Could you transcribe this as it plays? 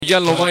ya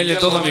lo baile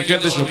toda mi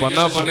gente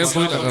Chupanapan. Es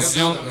una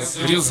canción,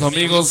 queridos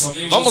amigos.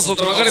 Vamos a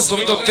trabajar este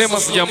bonito tema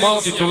llamado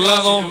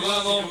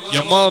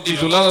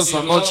titulado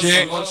esta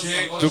noche,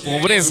 Tu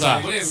Pobreza.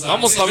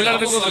 Vamos a hablar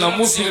de la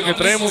música que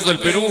traemos del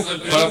Perú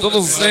para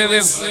todos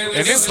ustedes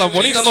en esta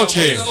bonita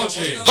noche.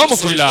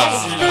 Vamos a bailar.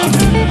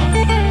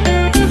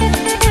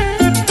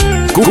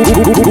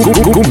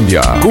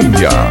 Cumbia,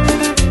 cumbia.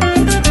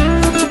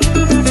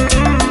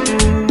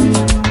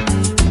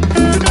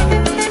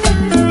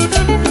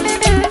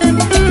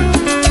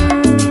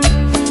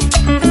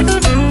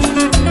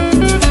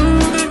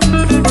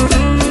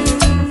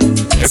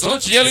 Esta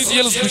noche ya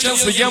lo escuchan,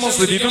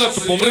 se titula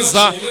Tu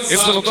Pobreza.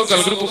 Esto lo toca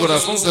el grupo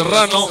Corazon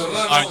Serrano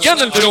allá en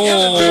el Perú.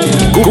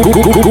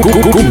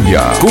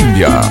 Cumbia,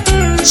 cumbia.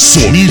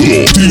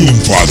 Sonido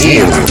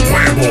Triunfador.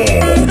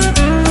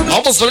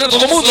 Vamos a ver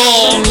todo el mundo.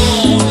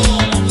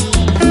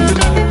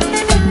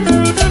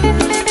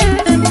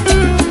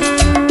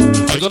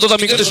 Ahí con toda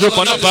mi gente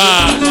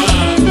Chupanapan.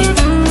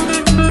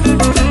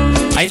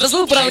 Ahí está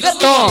su para el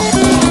gato.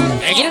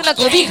 Me quiere una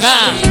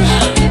cobija.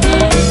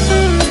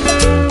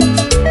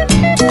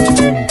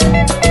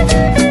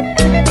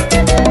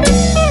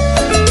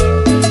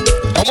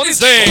 ¿Cómo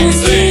dice? Tu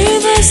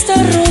vida está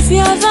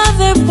rodeada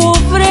de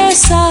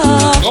pobreza.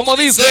 ¿Cómo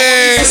dice?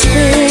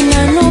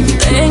 Pena, no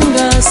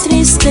tengas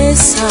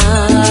tristeza.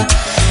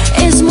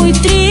 Es muy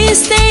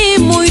triste y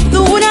muy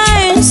dura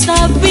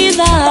esta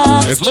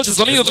vida. Es noche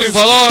Sonido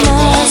Triunfador.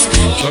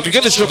 Con mi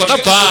gente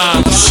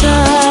Chupanapan.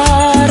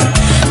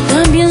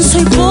 También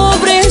soy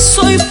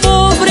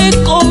pobre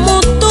como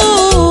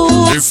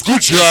tú.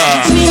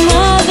 Escucha. Mi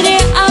madre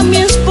a mi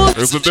esposo.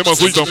 Este tema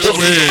soy tan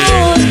pobre.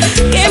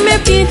 Que me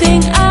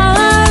piden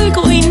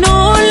algo y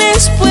no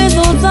les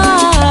puedo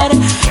dar.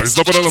 Ahí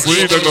está para la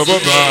señorita en la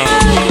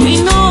banda. Y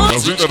no La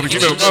señorita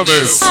Regina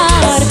Hernández.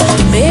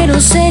 pero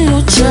sé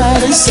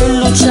luchar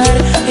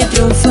y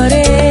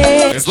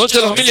triunfaré. Es noche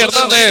de la familia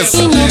Hernández.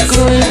 Niño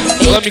cruel,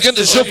 Toda mi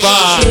gente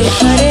Chupa.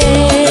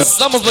 dejaré.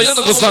 Estamos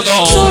bailando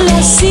gozando. Solo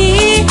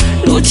así,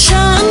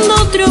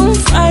 luchando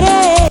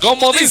triunfaré.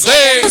 ¿Cómo dice?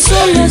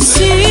 Solo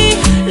así,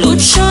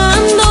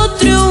 luchando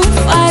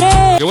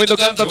triunfaré. Qué bueno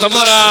canta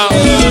Tamara.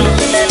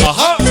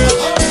 Ajá.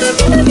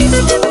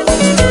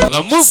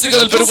 La música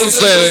del Perú por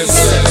ustedes.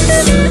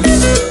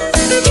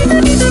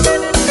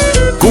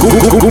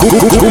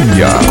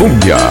 Cumbia,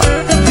 cumbia.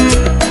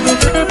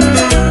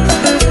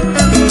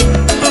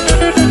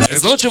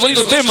 Esta noche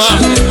bonito tema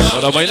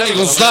para bailar y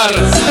gozar.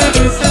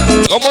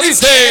 ¿Cómo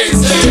dice?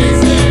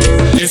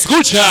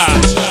 Escucha.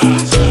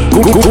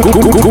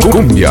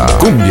 Cumbia,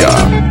 cumbia.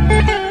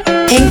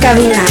 En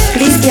cabina,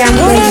 Cristian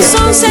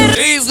Corazón serrano.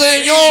 ¡Sí,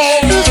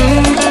 señor!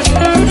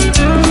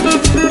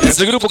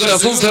 Este grupo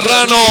Corazon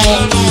Serrano.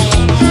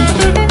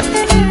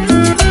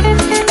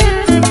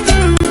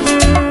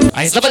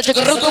 Ahí está para el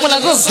Checorrón como la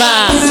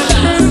goza.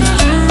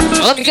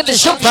 Toda mi gente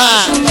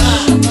Chupa.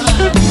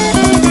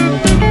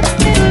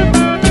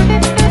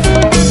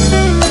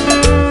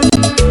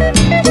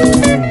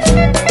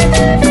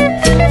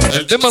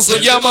 El tema se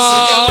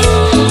llama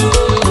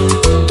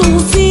Tu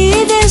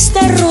vida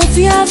está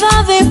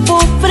rodeada de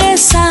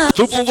pobreza.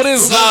 Tu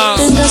Pobreza.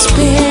 No tengas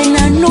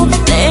pena, no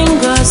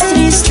tengas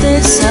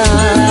tristeza.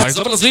 Ahí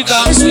está para la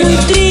cita. Es muy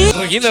triste,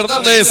 Regina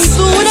Hernández.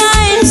 dura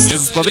es. Y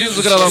sus padrinos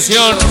de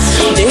graduación.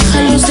 Deja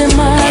a los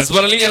demás. Es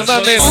para Línea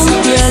Hernández.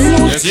 Ponte a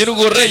luchar. El señor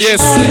Hugo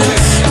Reyes.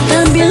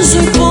 También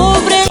soy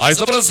pobre Ahí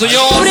está para el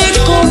señor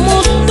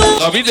como tú.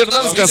 David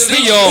Hernández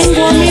Castillo.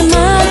 Tengo a mi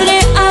madre,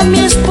 a mi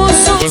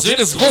esposo. Pues bien,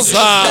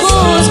 esposa.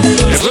 Vos,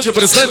 Es noche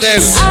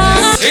presentes.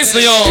 Sí,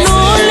 señor.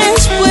 no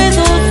les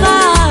puedo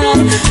dar.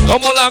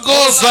 Como la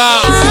cosa.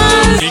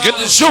 Mi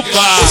gente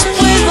Chupa.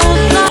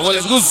 Puedo dar. Como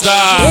les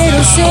gusta.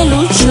 Pero sé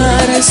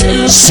luchar,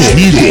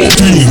 Sonido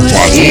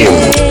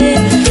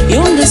Triunfador. y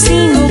un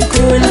destino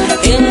cruel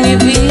en mi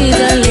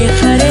vida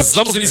alejaré.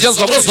 Estamos iniciando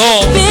sabroso.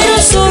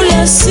 Pero solo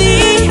así,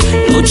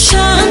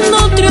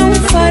 luchando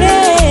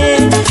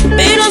triunfaré.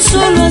 Pero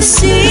solo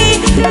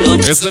así,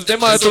 Es el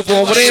tema de Tu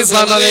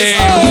Pobreza, dale.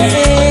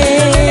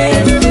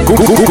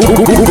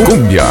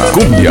 Cumbia,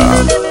 cumbia.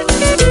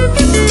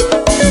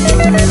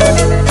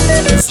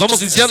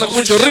 Estamos iniciando con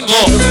mucho ritmo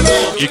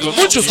y con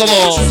mucho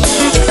sabor.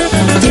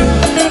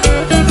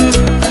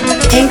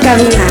 En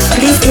cabina,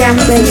 Cristian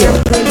Bello.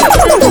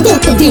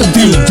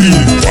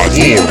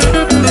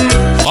 Triunfador.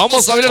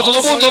 Vamos a ver a todo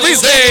el mundo,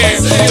 dice.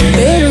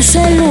 Pero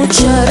sé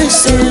luchar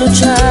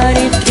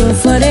y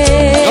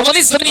triunfaré. ¿Cómo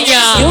dice, Y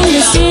niña? un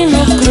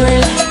destino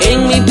cruel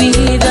en mi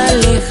vida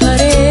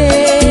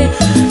alejaré.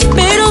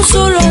 Pero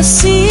solo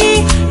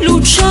así,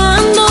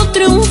 luchando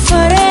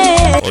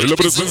triunfaré. Hoy la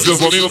presencia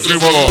Sonido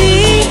Triunfador.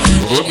 Sí,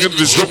 Toda mi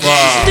gente Chupa.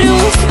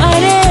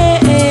 triunfaré.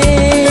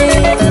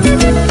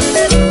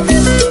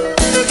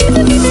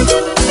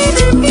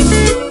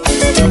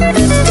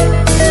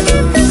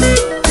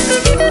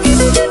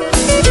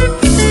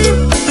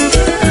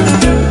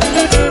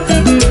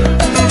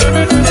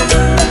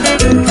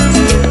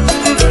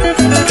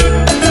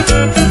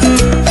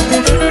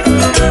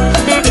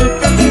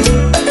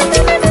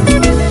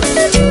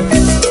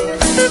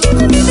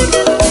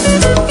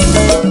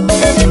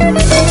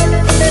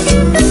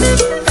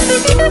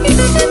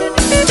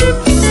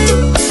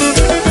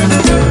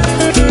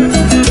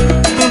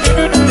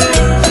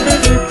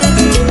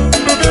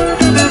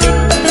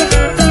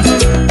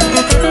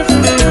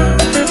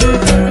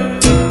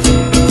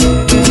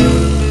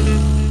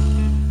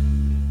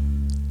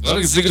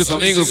 que sí, queridos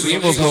amigos,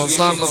 seguimos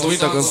avanzando.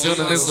 Bonita canción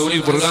en este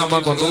bonito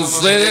programa con todos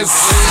ustedes.